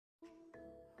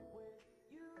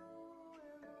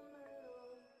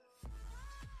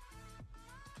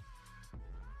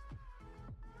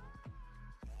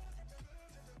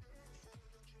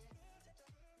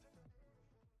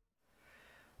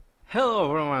Hello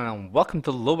everyone and welcome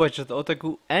to Low Budget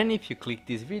Otaku, and if you click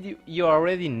this video you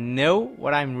already know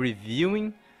what I'm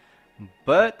reviewing,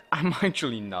 but I'm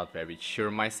actually not very sure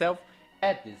myself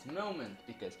at this moment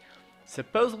because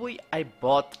supposedly I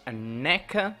bought a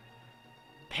Neca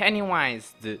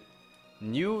Pennywise, the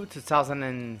new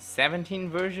 2017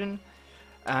 version,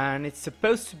 and it's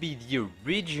supposed to be the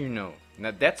original.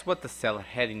 Now that's what the seller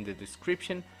had in the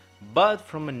description, but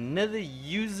from another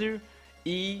user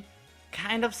he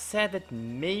kind of said that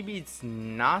maybe it's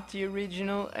not the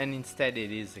original and instead it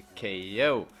is a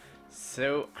KO.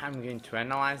 So I'm going to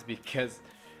analyze because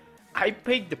I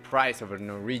paid the price of an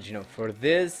original for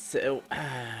this, so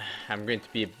I'm going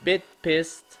to be a bit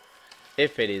pissed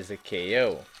if it is a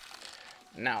KO.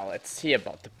 Now let's see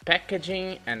about the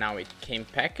packaging and how it came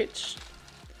packaged.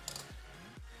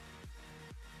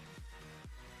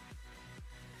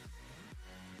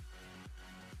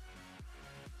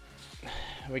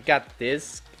 We got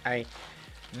this.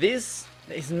 This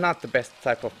is not the best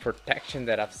type of protection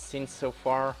that I've seen so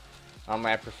far.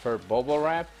 I prefer bubble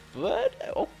wrap, but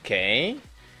okay,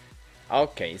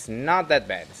 it's not that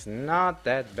bad.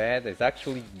 It's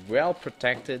actually well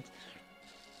protected.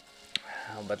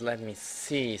 But let me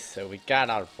see. So we got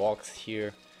our box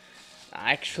here.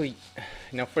 Actually,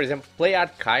 for example, Play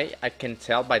Art Kai, I can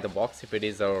tell by the box if it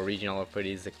is an original or if it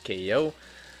is a KO.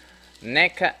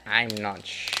 Neca, I'm not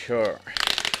sure.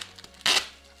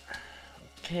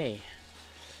 Okay.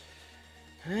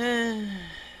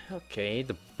 Okay,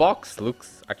 the box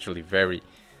looks actually very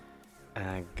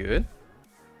good,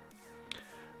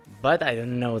 but I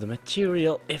don't know the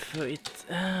material if it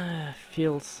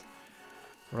feels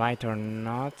right or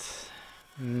not.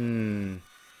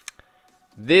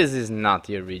 This is not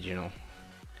the original.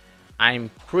 I'm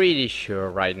pretty sure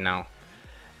right now,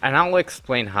 and I'll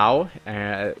explain how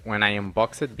when I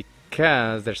unbox it,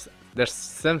 because there's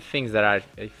some things that I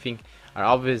think are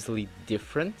obviously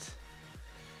different.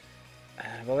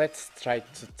 But let's try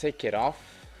to take it off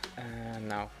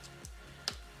now.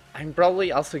 I'm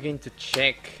probably also going to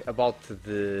check about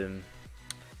the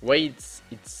way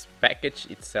it's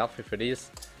packaged itself, if it is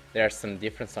there's some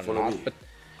difference or not. But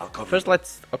first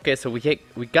okay, so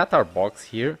we got our box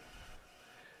here.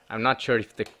 I'm not sure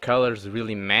if the colors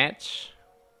really match.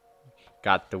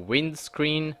 Got the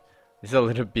windscreen. It's a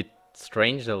little bit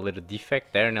strange, a little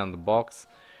defect there on the box.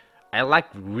 I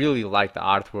really like the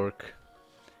artwork.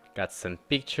 Got some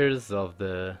pictures of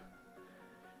the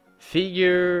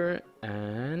figure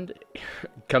and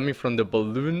coming from the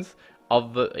balloons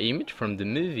of the image from the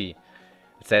movie.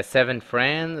 It says 7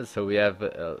 friends, so we have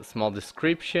a small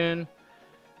description.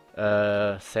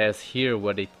 Says here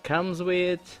what it comes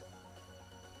with.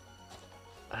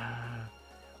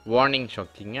 Warning,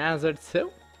 shocking hazard.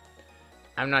 So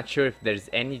I'm not sure if there's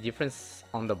any difference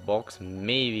on the box.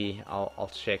 Maybe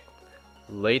I'll check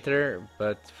later,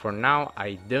 but for now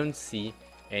I don't see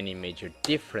any major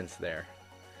difference there.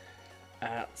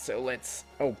 So let's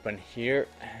open here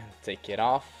and take it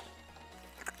off.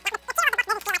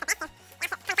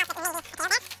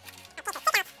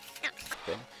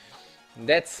 Okay.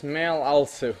 That smell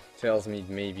also tells me it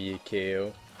may be a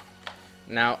KO.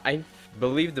 Now I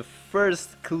believe the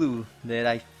first clue that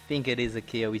I think it is a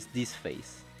KO is this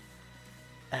face.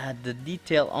 The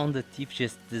detail on the teeth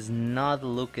just does not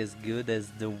look as good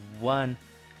as the one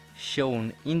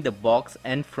shown in the box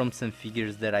and from some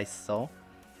figures that I saw.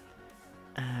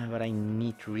 But I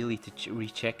need really to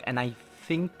recheck, and I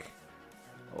think,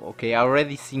 okay, I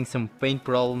already seen some paint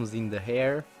problems in the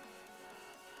hair.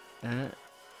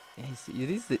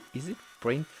 Is it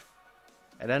paint?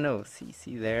 I don't know.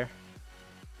 See there.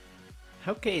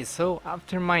 Okay, so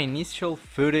after my initial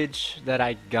footage that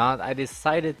I got, I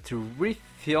decided to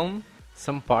refilm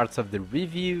some parts of the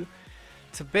review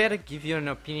to better give you an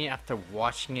opinion after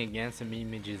watching again some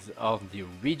images of the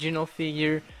original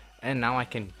figure, and now I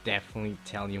can definitely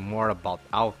tell you more about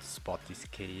how to spot this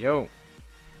KO.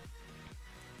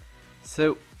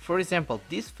 So, for example,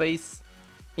 this face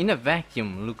in a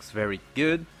vacuum looks very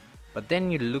good, but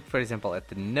then you look, for example, at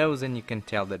the nose and you can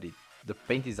tell that the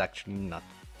paint is actually not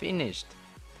finished.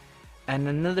 And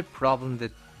another problem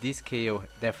that this KO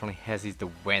definitely has is the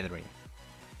weathering.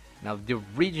 Now the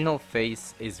original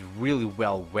face is really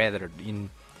well weathered, in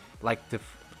like the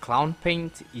clown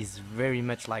paint is very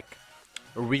much like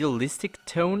a realistic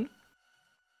tone.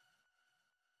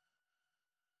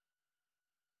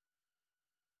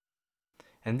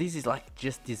 And this is like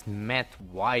just this matte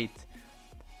white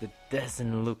that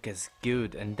doesn't look as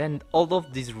good, and then all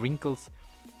of these wrinkles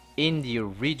in the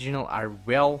original are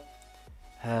well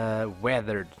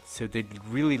weathered, so they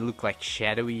really look like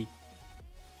shadowy.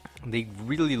 They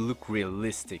really look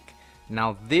realistic.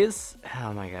 Now this,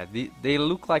 oh my god, they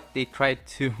look like they tried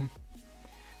to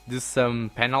do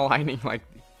some panel lining, like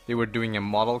they were doing a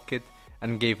model kit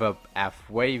and gave up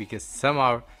halfway, because some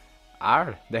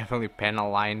are definitely panel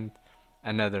lined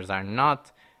and others are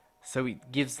not, so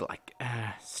it gives like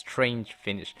a strange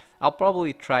finish. I'll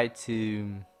probably try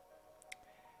to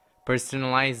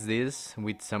personalize this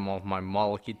with some of my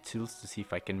model kit tools to see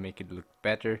if I can make it look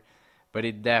better, but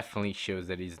it definitely shows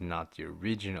that it's not the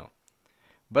original.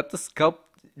 But the sculpt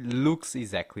looks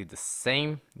exactly the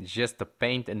same, just the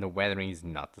paint and the weathering is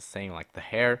not the same, like the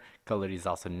hair color is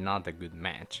also not a good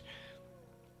match.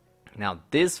 Now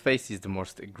this face is the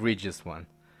most egregious one.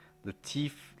 The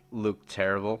teeth look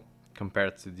terrible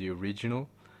compared to the original.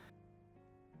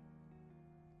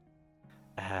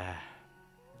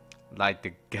 Like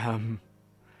the gum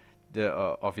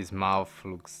of his mouth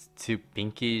looks too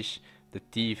pinkish. The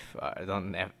teeth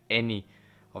don't have any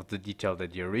of the detail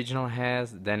that the original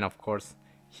has. Then of course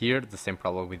here the same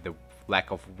problem with the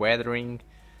lack of weathering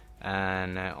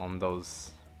and on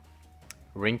those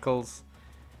wrinkles.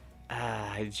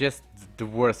 It's just the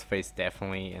worst face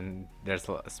definitely, and there's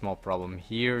a small problem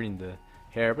here in the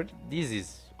hair, but this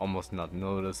is almost not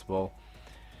noticeable.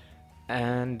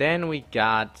 And then we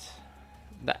got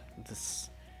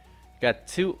got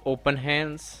two open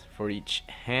hands for each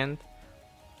hand.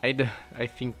 I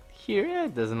think here, yeah,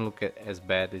 it doesn't look as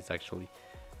bad. It's actually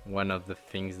one of the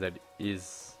things that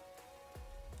is,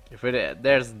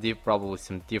 there's probably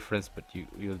some difference, but you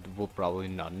will probably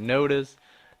not notice.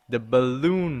 The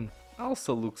balloon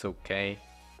also looks okay.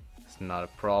 It's not a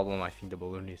problem. I think the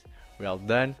balloon is well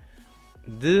done.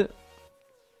 The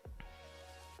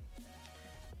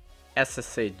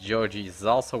SSA Georgie is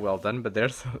also well done, but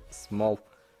there's a small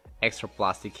extra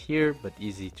plastic here, but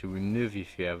easy to remove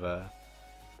if you have a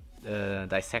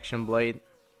dissection blade.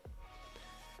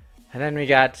 And then we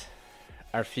got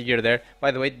our figure there.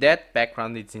 By the way, that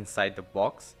background is inside the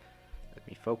box. Let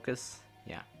me focus.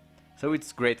 Yeah, so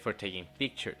it's great for taking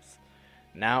pictures.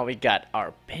 Now we got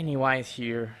our Pennywise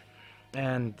here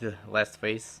and the last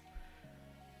face.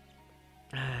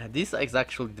 This is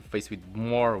actually the face with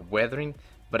more weathering,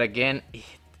 but again,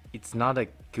 it's not a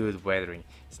good weathering.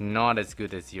 It's not as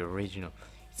good as the original.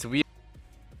 It's weird.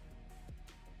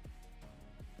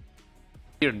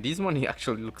 This one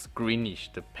actually looks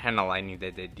greenish, the panel lining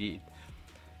that they did.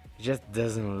 It just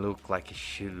doesn't look like it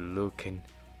should look, and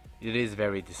it is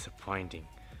very disappointing.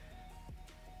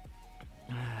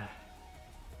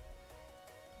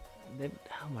 Then,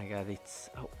 oh my god, it's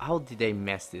how did they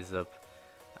mess this up?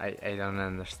 I don't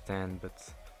understand,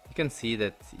 but you can see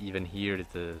that even here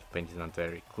the paint is not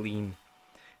very clean.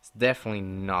 It's definitely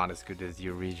not as good as the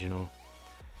original.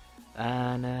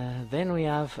 And then we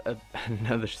have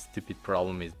another stupid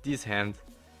problem, is this hand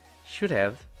should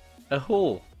have a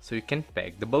hole so you can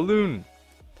peg the balloon.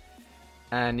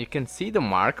 And you can see the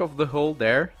mark of the hole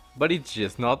there, but it's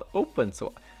just not open,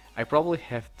 so I probably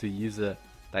have to use a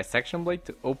dissection blade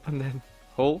to open that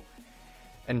hole,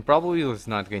 and probably it's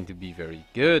not going to be very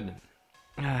good.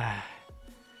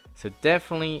 So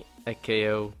definitely a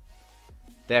KO.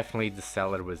 Definitely the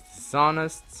seller was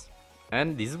dishonest,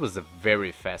 and this was a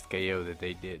very fast KO that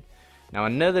they did. Now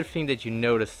another thing that you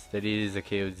notice that it is a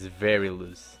KO is very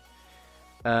loose.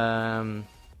 Yeah,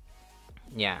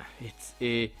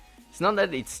 it's not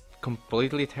that it's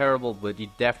completely terrible, but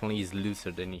it definitely is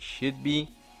looser than it should be,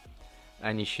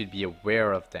 and you should be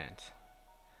aware of that.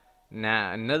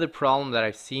 Now another problem that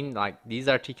I've seen, like these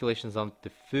articulations on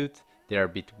the foot, they're a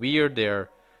bit weird. They're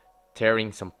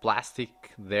tearing some plastic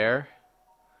there,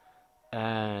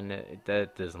 and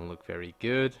that doesn't look very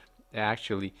good. It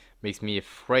actually makes me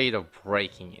afraid of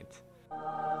breaking it.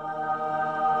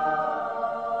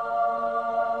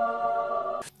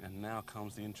 And now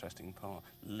comes the interesting part.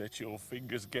 Let your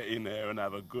fingers get in there and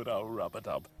have a good old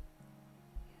rub-a-dub.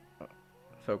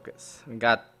 Focus. We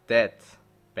got that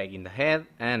peg in the head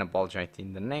and a ball joint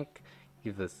in the neck.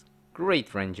 Gives us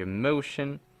great range of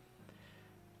motion.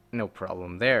 No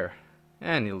problem there.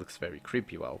 And it looks very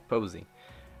creepy while posing.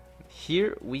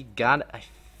 Here we got, I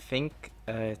think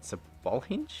it's a ball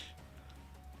hinge.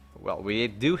 Well, we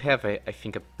do have I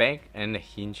think a peg and a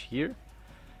hinge here.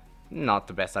 Not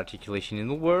the best articulation in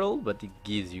the world, but it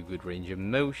gives you good range of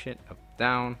motion, up,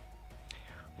 down.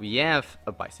 We have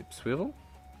a bicep swivel.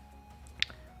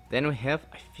 Then we have,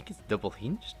 I think it's double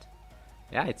hinged.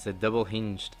 Yeah, it's a double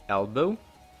hinged elbow.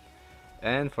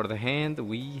 And for the hand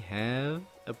we have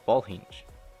a ball hinge.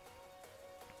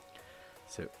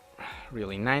 So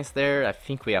really nice there. I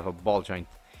think we have a ball joint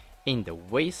in the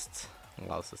waist.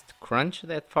 Allows us to crunch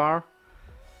that far.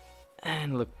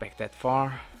 And look back that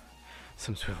far.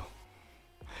 Some swivel.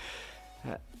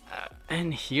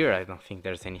 And here I don't think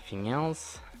there's anything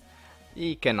else.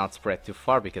 He cannot spread too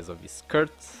far because of his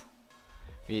skirts.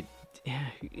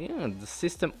 Yeah, the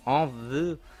system of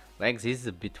the legs is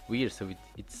a bit weird, so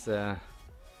it's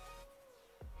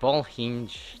ball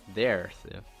hinge there, so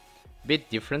a bit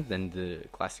different than the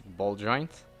classic ball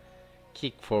joint.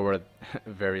 Kick forward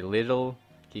very little,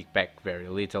 kick back very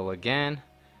little again,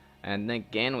 and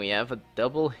again we have a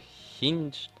double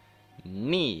hinged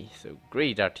knee, so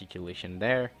great articulation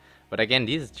there. But again,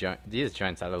 these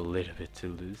joints are a little bit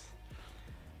too loose,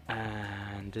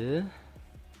 and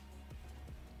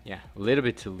yeah, a little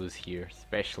bit too loose here,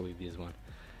 especially this one.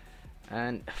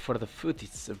 And for the foot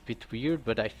it's a bit weird,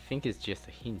 but I think it's just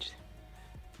a hinge.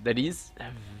 That is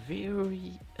a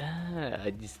very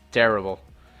it's terrible.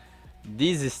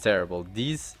 This is terrible.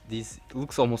 This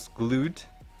looks almost glued.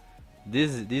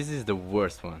 This is the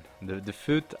worst one. The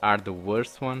foot are the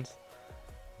worst ones.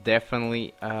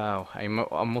 Definitely. I'm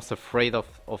almost afraid of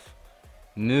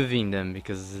moving them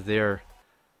because they're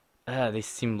they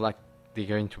seem like they're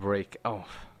going to break. Oh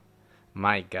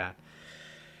my god.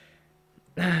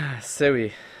 So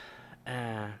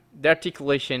the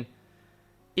articulation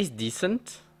is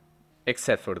decent,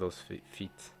 except for those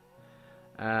feet.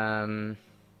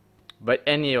 But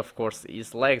of course,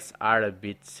 his legs are a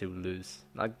bit too loose.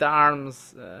 Like the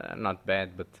arms, not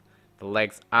bad, but the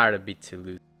legs are a bit too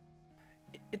loose.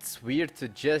 It's weird to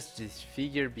judge this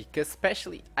figure because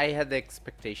especially I had the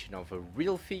expectation of a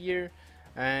real figure,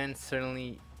 and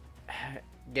certainly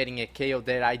getting a KO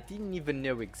that I didn't even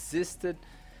know existed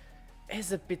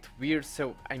is a bit weird,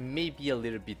 so I may be a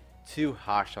little bit too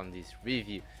harsh on this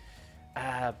review.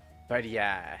 But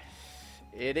yeah,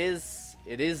 it is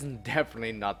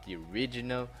definitely not the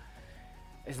original.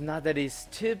 It's not that it's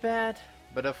too bad,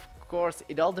 but of course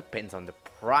it all depends on the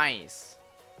price.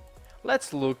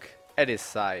 Let's look at his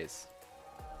size.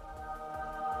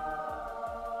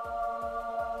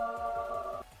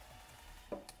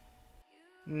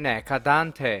 Neca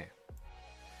Dante.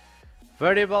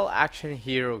 Variable action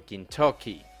hero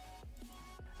Gintoki.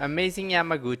 Amazing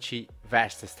Yamaguchi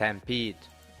Vasta Stampede.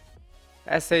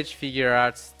 SH Figure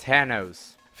Arts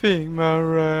Thanos. Figma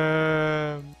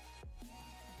Ram.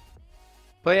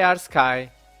 Play Art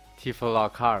Sky Tifa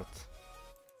Lockhart.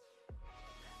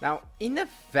 Now in a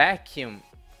vacuum,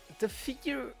 the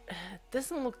figure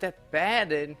doesn't look that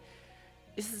bad, and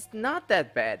it's not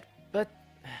that bad, but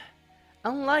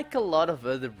unlike a lot of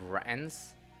other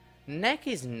brands,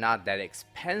 Neca is not that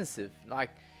expensive.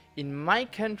 Like in my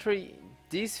country,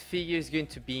 this figure is going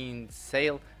to be in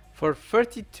sale for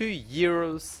 32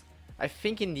 euros, I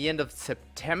think in the end of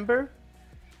September.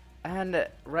 And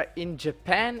right in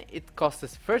Japan it costs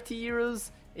us 30 euros,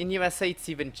 in USA it's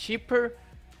even cheaper.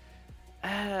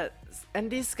 And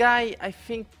this guy, I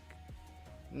think,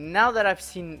 now that I've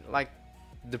seen like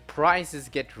the prices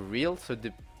get real, so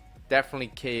the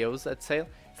definitely KOs at sale,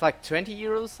 it's like 20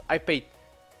 euros. I paid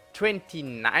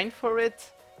 29 for it.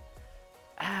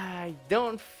 I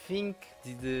don't think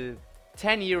the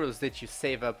 10 euros that you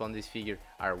save up on this figure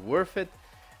are worth it,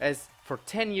 as for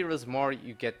 10 euros more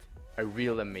you get a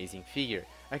real amazing figure.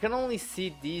 I can only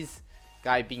see this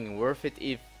guy being worth it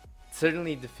if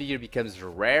certainly the figure becomes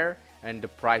rare and the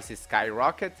prices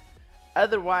skyrocket.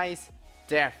 Otherwise,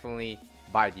 definitely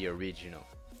buy the original.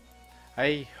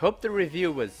 I hope the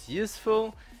review was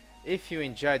useful. If you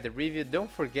enjoyed the review,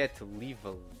 don't forget to leave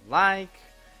a like,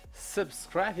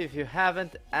 subscribe if you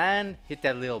haven't, and hit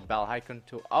that little bell icon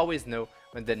to always know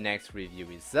when the next review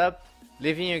is up.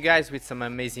 Leaving you guys with some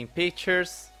amazing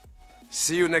pictures.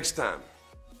 See you next time.